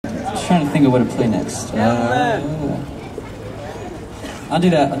trying to think of what to play next. I'll do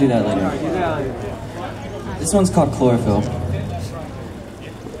that later. This one's called Chlorophyll.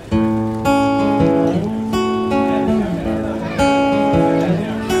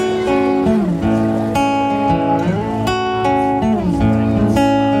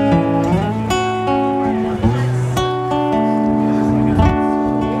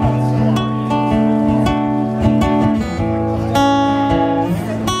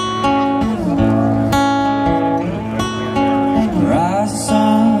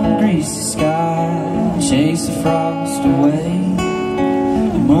 Chase the frost away.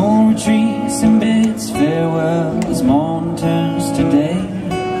 The moon retreats and bids farewell as morning turns to day.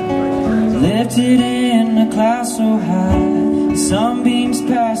 Lifted in a cloud so high, the sunbeams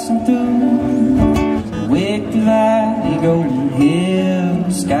passing through. Wick the valley, golden hill,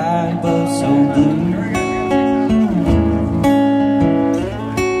 sky above so blue.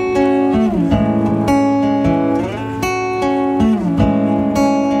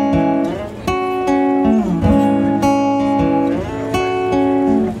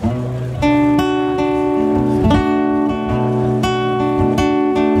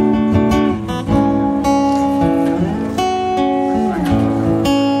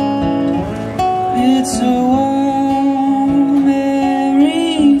 It's a warm,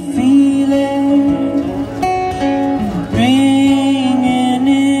 airy feeling ringing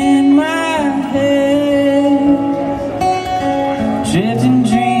in my head. Drifting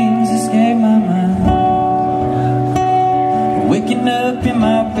dreams escape my mind, waking up in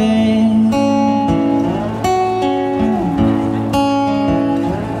my bed.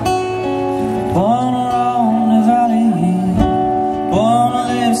 Born along the valley, born to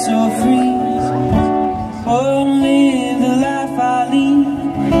live so free. Born to live the life I lead,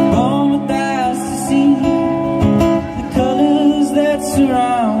 born with eyes to see the colors that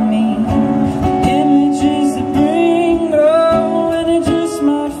surround me, the images that bring glow, and it just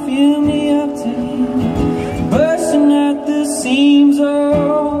might fill me up to you, bursting at the seams.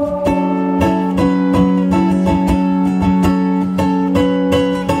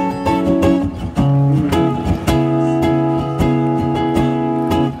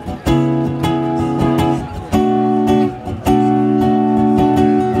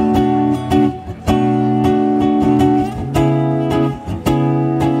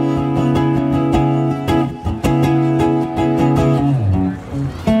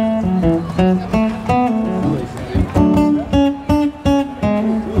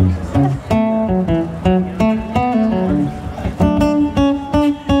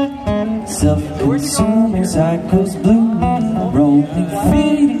 Self-consuming cycles bloom, rolling,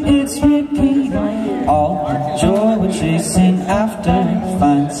 fading, it's repeating. All the joy we're chasing after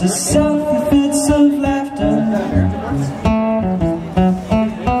finds itself in fits of laughter.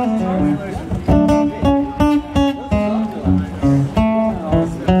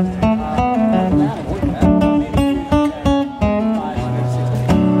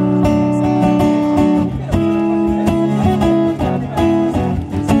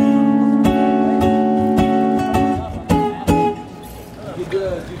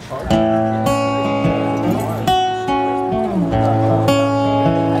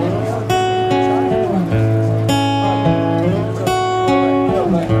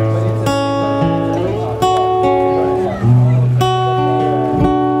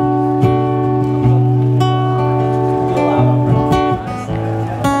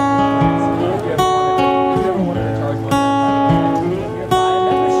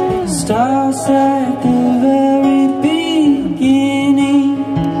 Stars at the very beginning,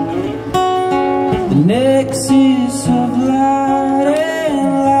 the nexus of light and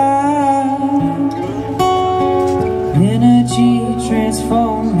light, energy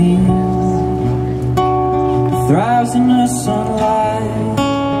transforming, thrives in the sunlight.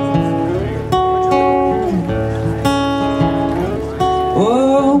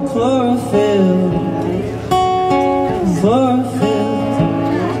 Oh, chlorophyll, chlorophyll,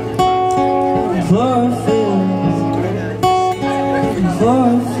 chlorophyll.